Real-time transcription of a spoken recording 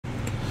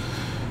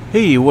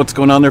Hey, what's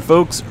going on there,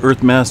 folks?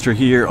 Earthmaster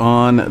here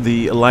on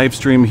the live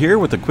stream here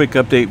with a quick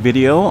update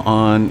video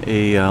on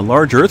a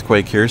large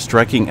earthquake here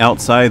striking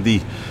outside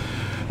the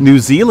New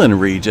Zealand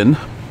region.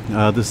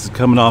 This is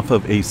coming off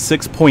of a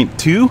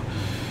 6.2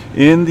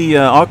 in the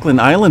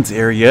Auckland Islands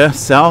area,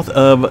 south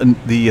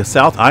of the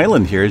South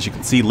Island here, as you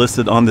can see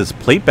listed on this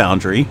plate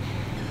boundary.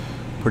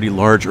 Pretty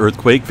large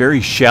earthquake, very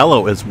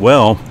shallow as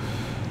well.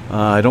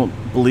 I don't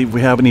believe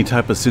we have any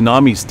type of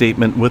tsunami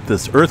statement with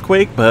this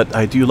earthquake, but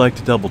I do like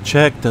to double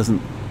check.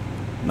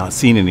 Not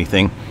seeing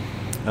anything.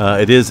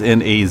 It is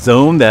in a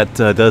zone that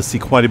does see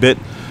quite a bit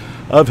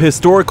of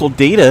historical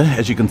data,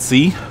 as you can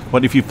see.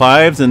 Quite a few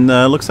fives and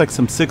looks like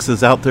some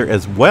sixes out there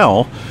as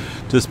well.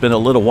 Just been a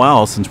little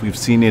while since we've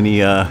seen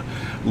any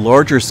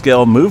larger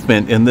scale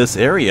movement in this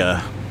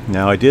area.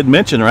 Now I did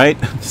mention, right,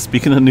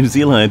 speaking of New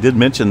Zealand, I did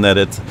mention that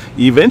it's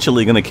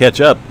eventually going to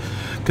catch up,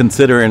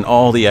 considering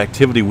all the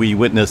activity we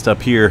witnessed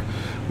up here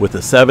with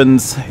the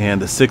sevens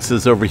and the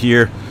sixes over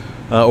here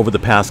over the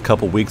past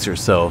couple weeks or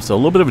so. So a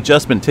little bit of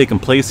adjustment taking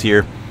place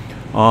here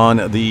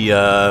on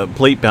the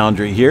plate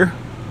boundary here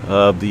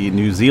of the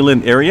New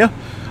Zealand area.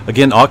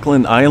 Again,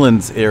 Auckland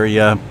Islands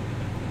area,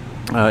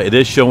 it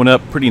is showing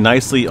up pretty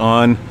nicely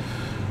on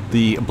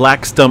the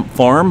Black Stump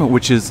Farm,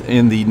 which is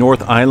in the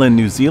North Island,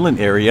 New Zealand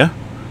area.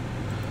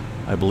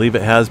 I believe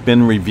it has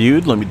been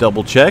reviewed. Let me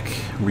double check.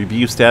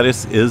 Review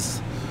status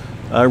is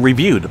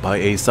reviewed by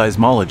a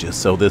seismologist,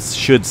 so this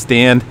should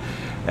stand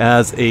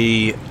as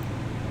a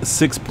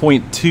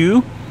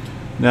 6.2.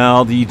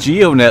 Now the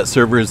Geonet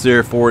server is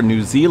there for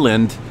New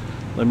Zealand.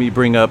 Let me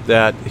bring up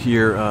that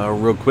here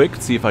real quick,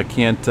 see if I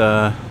can't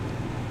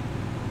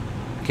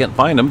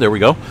find them. There we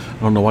go. I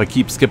don't know why I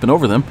keep skipping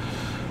over them.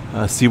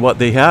 See what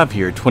they have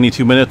here.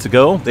 22 minutes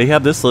ago they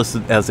have this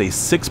listed as a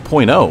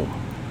 6.0,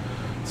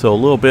 so a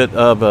little bit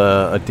of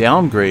a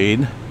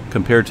downgrade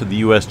compared to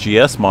the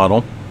USGS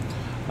model.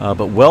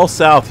 But well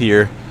south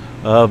here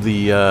of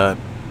the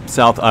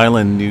South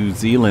Island, New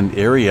Zealand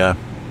area.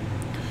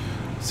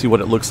 See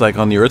what it looks like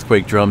on the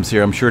earthquake drums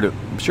here. I'm sure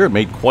it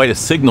made quite a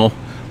signal.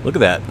 Look at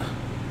that.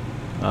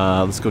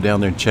 Let's go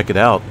down there and check it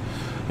out.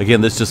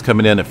 Again, this just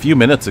coming in a few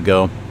minutes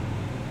ago.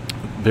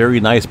 Very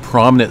nice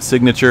prominent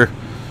signature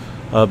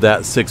of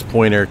that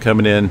 6-pointer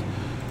coming in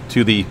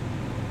to the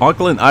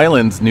Auckland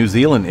Islands, New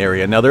Zealand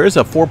area. Now there is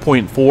a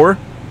 4.4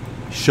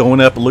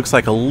 showing up. It looks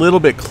like a little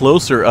bit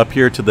closer up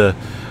here to the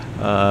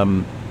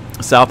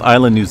South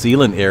Island, New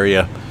Zealand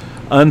area.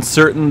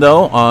 Uncertain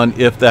though on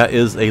if that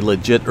is a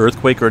legit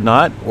earthquake or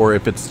not, or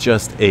if it's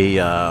just a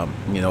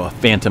a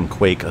phantom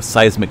quake, a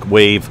seismic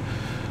wave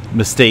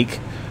mistake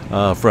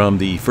from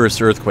the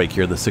first earthquake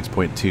here, the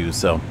 6.2.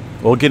 So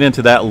we'll get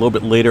into that a little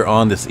bit later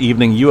on this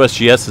evening.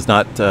 USGS has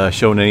not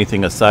shown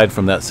anything aside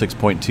from that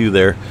 6.2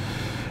 there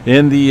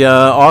in the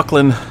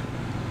Auckland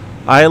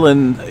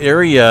Island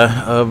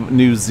area of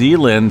New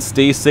Zealand.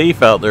 Stay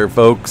safe out there,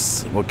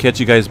 folks. We'll catch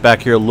you guys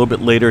back here a little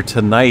bit later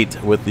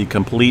tonight with the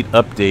complete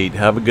update.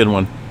 Have a good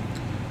one.